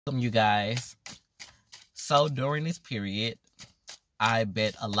Welcome, you guys. So during this period, I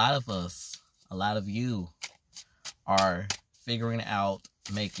bet a lot of us, a lot of you are figuring out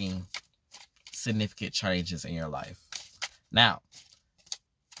making significant changes in your life. Now,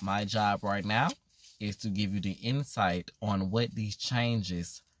 my job right now is to give you the insight on what these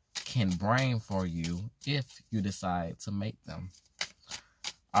changes can bring for you if you decide to make them.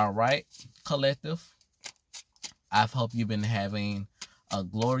 All right, collective. I hope you've been having a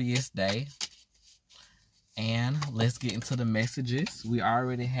glorious day. And let's get into the messages. We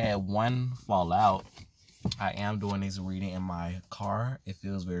already had one fallout. I am doing this reading in my car. It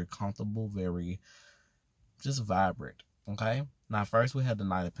feels very comfortable, very just vibrant. Okay. Now, first we have the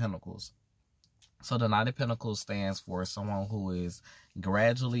Knight of Pentacles. So the Knight of Pentacles stands for someone who is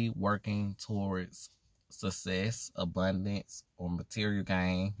gradually working towards success, abundance, or material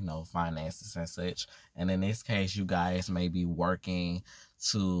gain, finances and such. And in this case, you guys may be working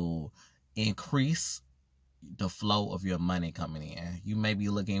to increase the flow of your money coming in. You may be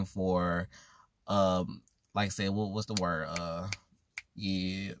looking for, like I said, what's the word?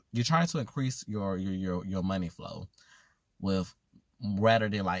 You're trying to increase your money flow with rather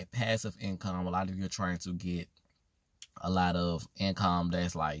than like passive income. A lot of you are trying to get a lot of income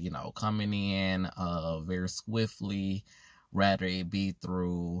that's like, coming in very swiftly, rather it be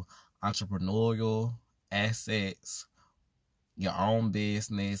through entrepreneurial assets, your own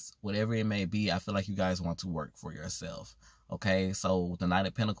business, whatever it may be. I feel like you guys want to work for yourself. Okay, so the Knight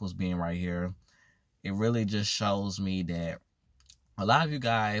of Pentacles being right here, it really just shows me that a lot of you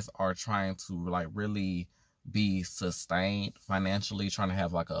guys are trying to like really be sustained financially, trying to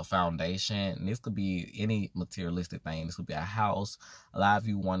have like a foundation. And this could be any materialistic thing. This could be a house. A lot of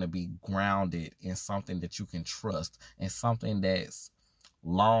you want to be grounded in something that you can trust and something that's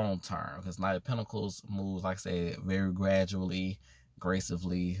long term, because Knight of Pentacles moves, like I said, very gradually,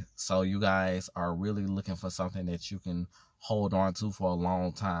 gracefully. So you guys are really looking for something that you can hold on to for a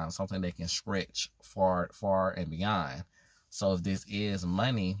long time, something that can stretch far and beyond. So if this is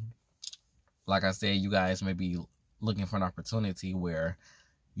money, like I said, you guys may be looking for an opportunity where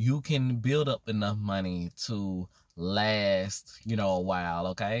you can build up enough money to last, a while,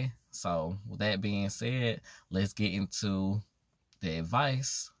 okay? So with that being said, let's get into the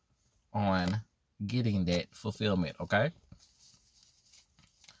advice on getting that fulfillment, okay?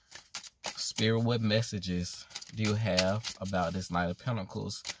 Spirit, what messages do you have about this Knight of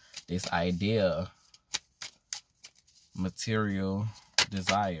Pentacles, this idea, material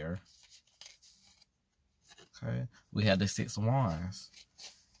desire? Okay, we have the Six of Wands.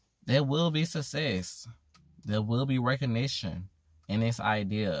 There will be success. There will be recognition in this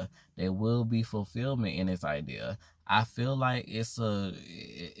idea. There will be fulfillment in this idea. I feel like it's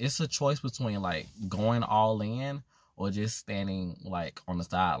a choice between like going all in or just standing like on the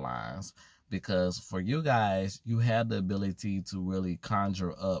sidelines. Because for you guys, you have the ability to really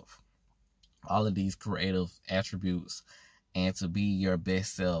conjure up all of these creative attributes and to be your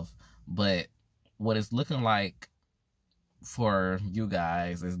best self. But what it's looking like for you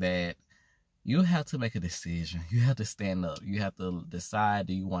guys is that you have to make a decision. You have to stand up. You have to decide,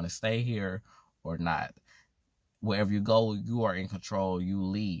 do you want to stay here or not? Wherever you go, you are in control. You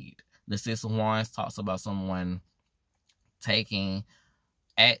lead. The Six of Wands talks about someone taking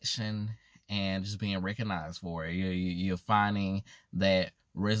action and just being recognized for it. You're finding that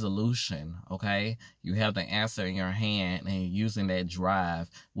resolution, okay? You have the answer in your hand and using that drive.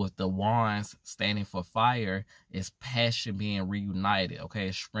 With the wands standing for fire, it's passion being reunited,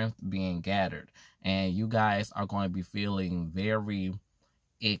 okay? Strength being gathered. And you guys are going to be feeling very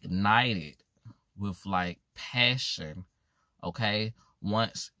ignited with like passion, okay?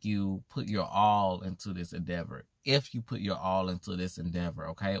 Once you put your all into this endeavor. If you put your all into this endeavor,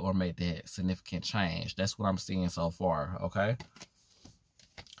 okay? Or make that significant change. That's what I'm seeing so far, okay?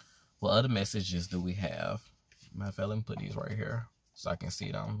 What other messages do we have? Matter of fact, let me put these right here so I can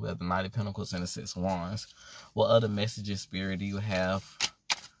see them. We have the Knight of Pentacles and the Six of Wands. What other messages, Spirit, do you have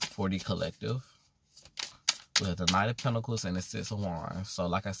for the collective? We have the Knight of Pentacles and the Six of Wands. So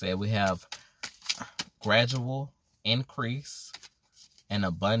like I said, we have gradual increase and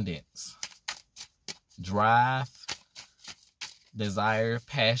abundance, drive, desire,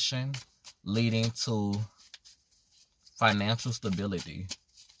 passion, leading to financial stability.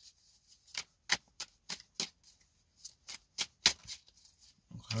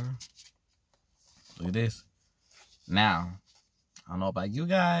 Okay. Look at this. Now, I don't know about you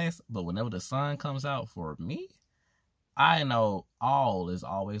guys, but whenever the sun comes out for me, I know all is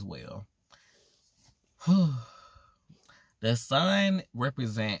always well. The sun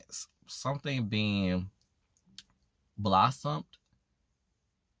represents something being blossomed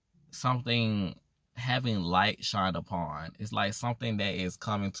something, having light shined upon. It's like something that is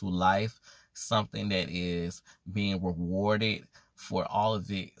coming to life, something that is being rewarded for all of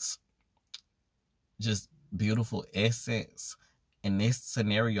its just beautiful essence. In this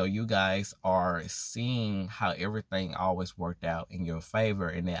scenario, you guys are seeing how everything always worked out in your favor,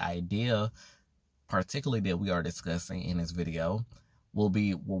 and the idea, particularly that we are discussing in this video, will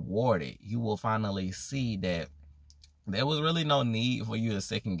be rewarded. You will finally see that there was really no need for you to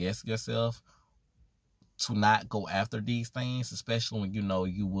second guess yourself to not go after these things, especially when you know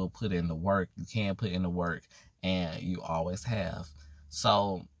you will put in the work. You can put in the work, and you always have.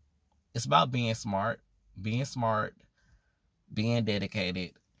 So it's about being smart, being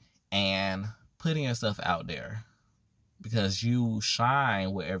dedicated, and putting yourself out there, because you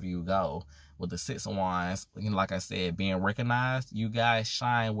shine wherever you go. With the Six of Wands, like I said, being recognized, you guys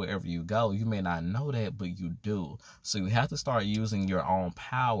shine wherever you go. You may not know that, but you do. So you have to start using your own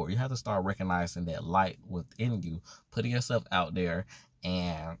power. You have to start recognizing that light within you, putting yourself out there,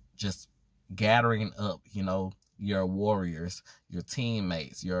 and just gathering up, your warriors, your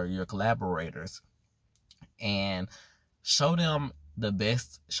teammates, your collaborators, and show them the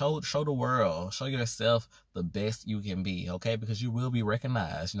best, show the world, show yourself the best you can be, okay? Because you will be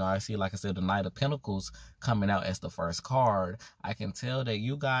recognized. I see, like I said, the Knight of Pentacles coming out as the first card. I can tell that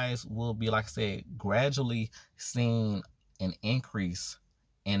you guys will be, like I said, gradually seeing an increase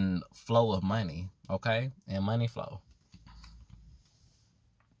in flow of money, okay? And money flow.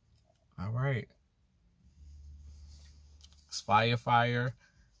 All right. It's fire,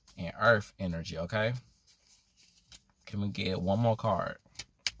 and earth energy, okay? Can we get one more card?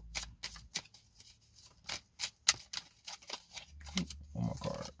 One more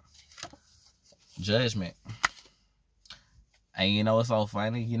card. Judgment. And it's so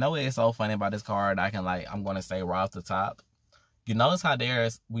funny? It's so funny about this card? I'm going to say right off the top. You notice how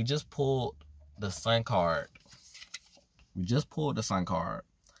we just pulled the Sun card. We just pulled the Sun card.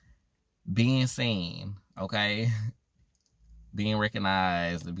 Being seen, okay? Being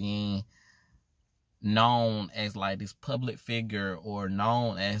recognized, being known as like this public figure, or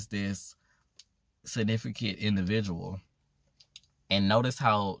known as this significant individual. And notice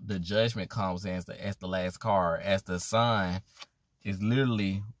how the Judgment comes in as the last card, as the Sun is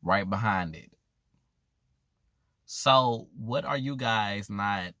literally right behind it. So what are you guys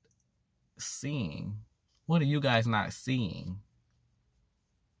not seeing? What are you guys not seeing?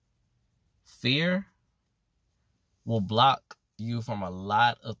 Fear will block you from a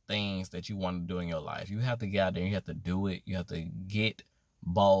lot of things that you want to do in your life. You have to get out there, you have to do it, you have to get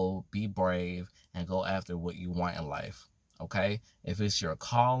bold, be brave, and go after what you want in life, okay? If it's your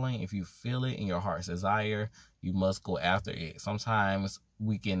calling, if you feel it in your heart's desire, you must go after it. Sometimes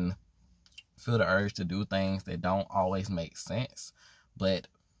we can feel the urge to do things that don't always make sense, but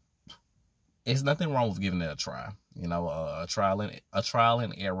it's nothing wrong with giving it a try. A trial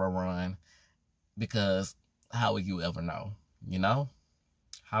and error run, because how will you ever know?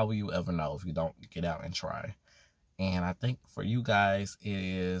 How will you ever know if you don't get out and try? And I think for you guys, it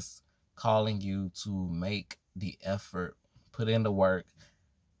is calling you to make the effort, put in the work,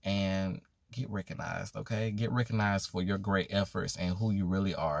 and get recognized, okay? Get recognized for your great efforts and who you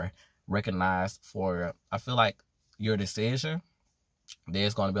really are. Recognized for, I feel like, your decision.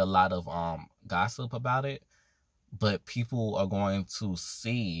 There's going to be a lot of gossip about it, but people are going to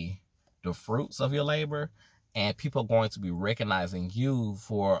see the fruits of your labor. And people are going to be recognizing you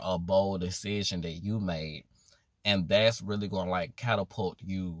for a bold decision that you made. And that's really going to catapult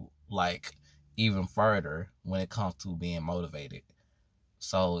you even further when it comes to being motivated.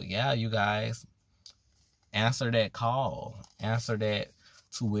 So yeah, you guys, answer that call. Answer that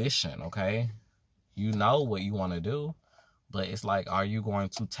tuition, okay? You know what you want to do. But it's are you going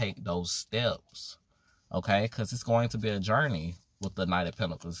to take those steps? Okay? Because it's going to be a journey with the Knight of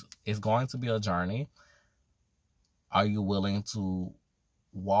Pentacles. It's going to be a journey. Are you willing to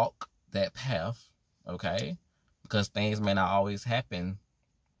walk that path, okay? Because things may not always happen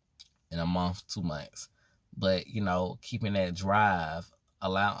in a month, 2 months. But, keeping that drive,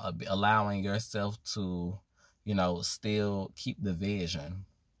 allowing yourself to, still keep the vision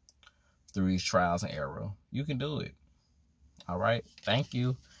through these trials and error. You can do it. All right? Thank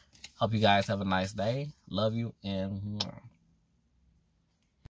you. Hope you guys have a nice day. Love you, and